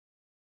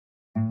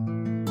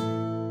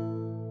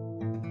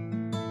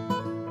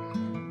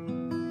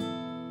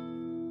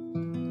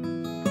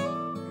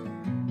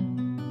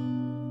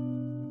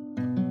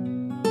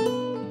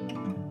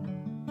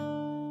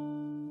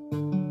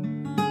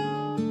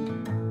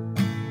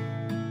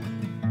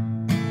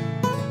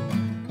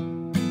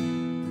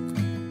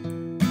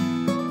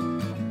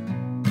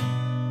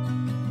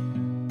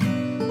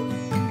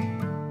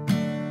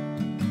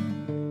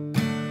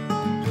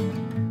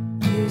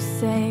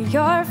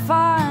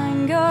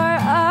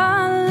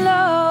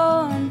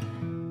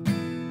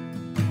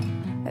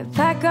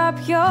pack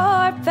up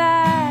your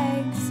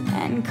bags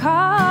and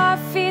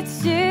coffee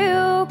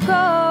to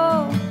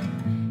go.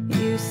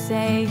 You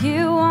say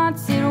you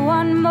wanted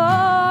one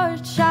more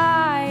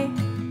try,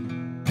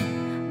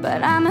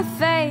 but I'm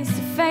face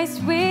to face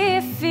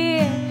with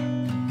fear.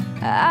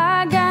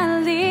 I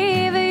gotta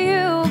leave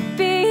you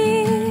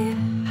behind.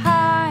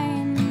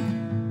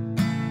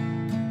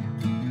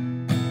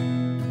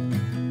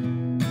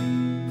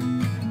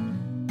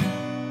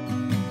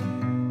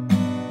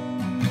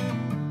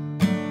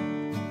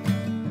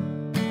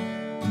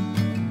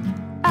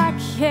 I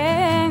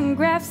can't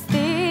grasp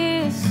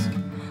this.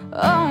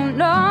 Oh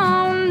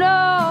no,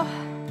 no.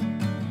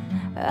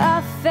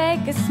 I'll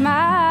fake a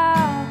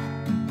smile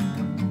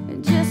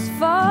just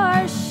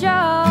for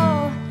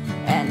show.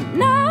 And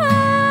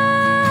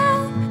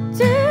now,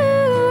 do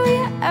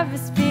you ever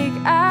speak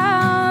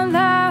out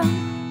loud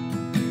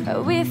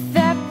with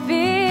that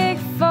big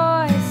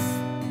voice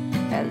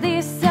that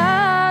leaves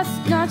us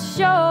no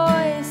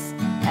choice?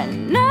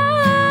 And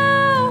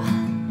now,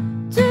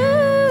 do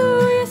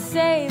you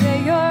say that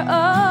you're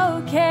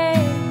okay?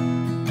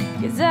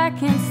 'Cause I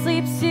can't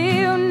sleep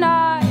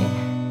tonight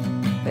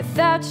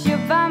without you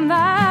by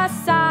my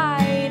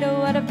side.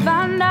 What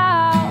about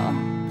now?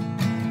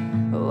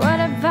 What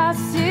about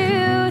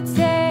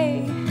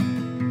today?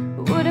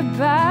 What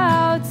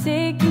about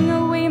taking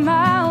away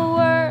my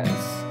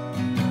words,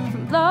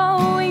 from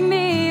blowing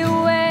me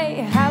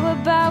away? How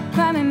about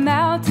climbing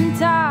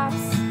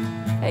mountaintops,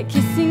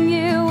 kissing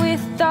you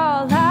with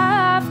all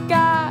I've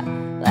got?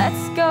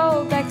 Let's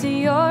go back to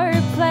your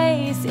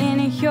place in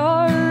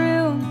your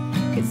room,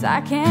 'cause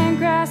I can't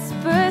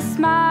grasp a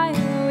smile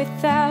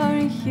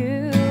without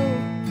you.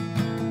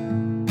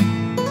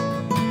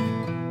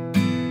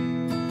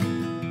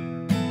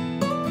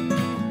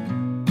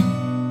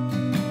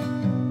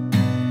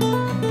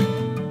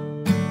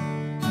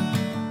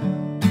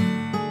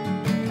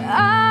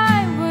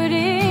 I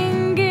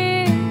wouldn't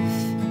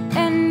give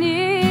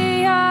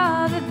any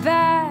of it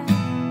back.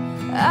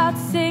 I'll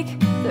take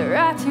the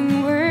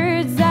rotten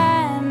words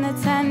and the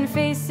 10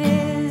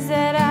 faces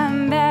that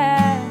I'm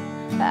bad.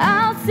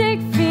 I'll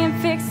take being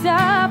fixed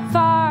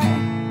apart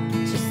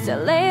just to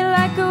lay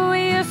like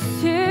we used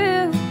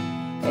to.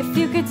 If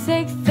you could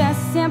take that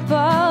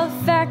simple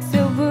fact,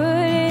 I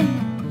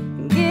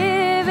wouldn't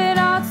give it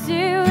all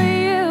to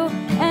you.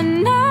 And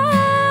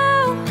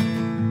now,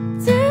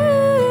 do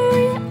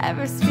you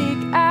ever speak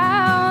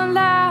out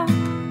loud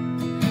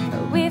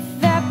with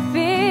that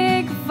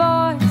big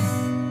voice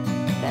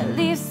that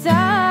leaves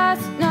us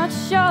no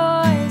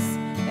choice?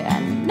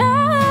 And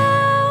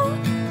now,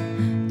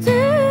 do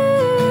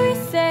you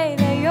say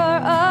that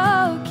you're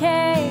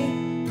okay?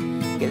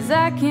 'Cause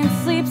I can't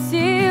sleep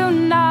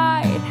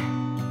tonight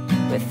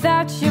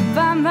without you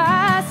by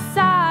my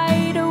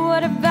side.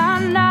 What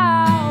about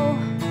now?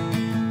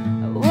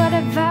 What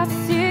about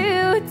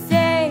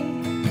today?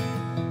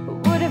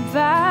 What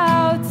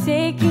about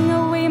taking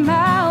away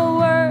my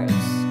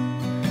words,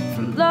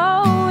 from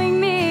blowing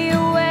me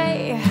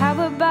away? How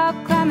about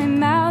climbing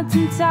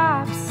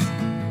mountaintops,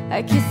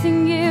 kissing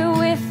you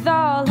with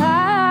all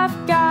I've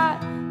got?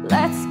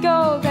 Let's go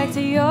back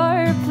to your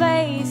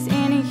place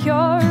in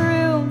your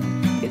room,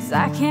 'cause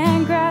I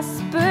can't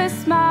grasp a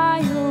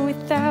smile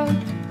without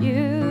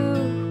you.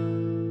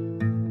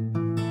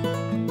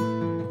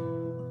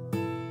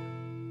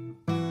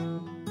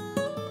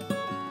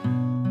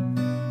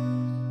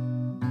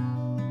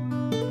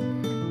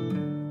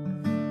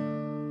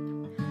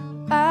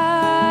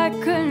 I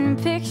couldn't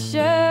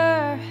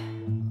picture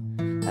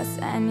us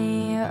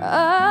any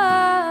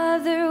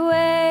other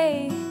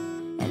way,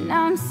 and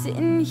now I'm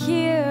sitting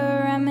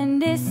here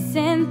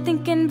reminiscing,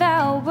 thinking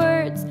about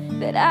words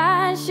that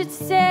I should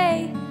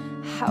say.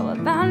 How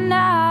about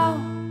now?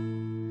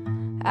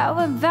 How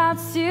about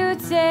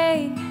today?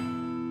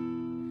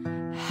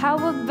 How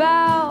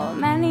about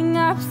manning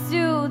up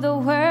to the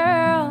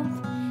world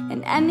and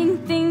ending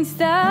things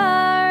the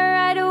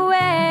right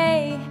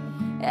way?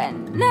 And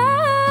now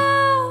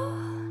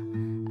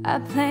I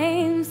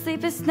claim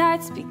sleepless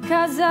nights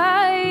because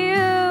of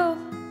you.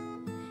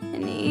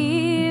 And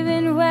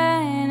even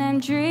when I'm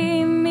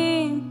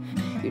dreaming,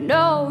 you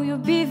know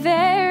you'll be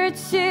there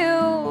too.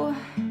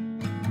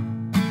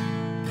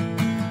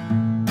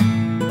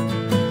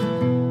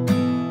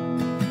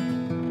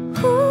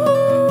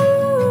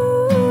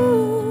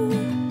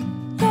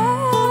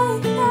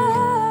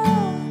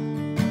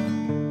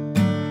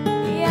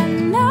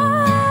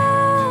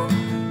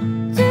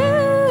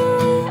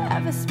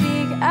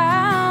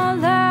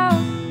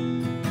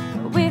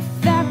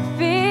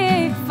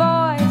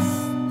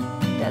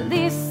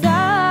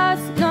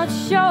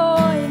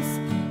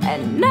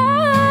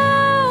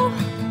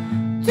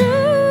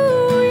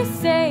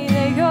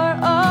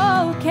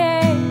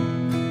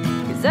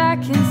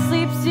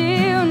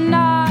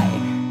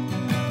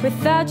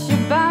 Without you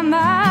by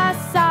my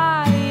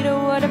side.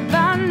 What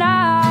about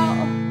now?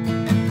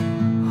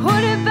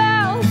 What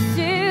about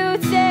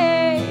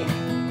today?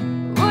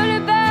 What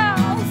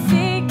about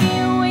taking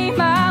away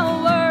my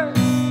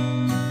words,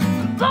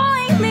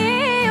 blowing me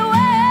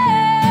away?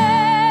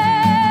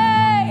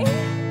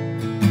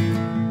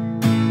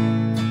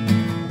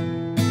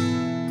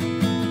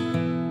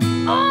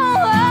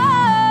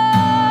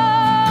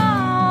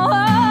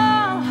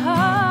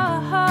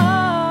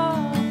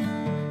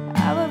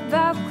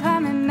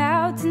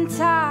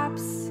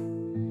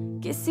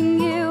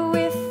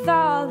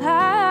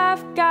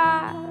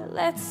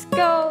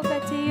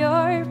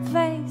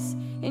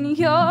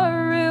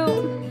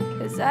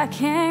 I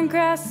can't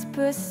grasp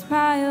a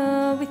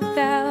smile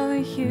without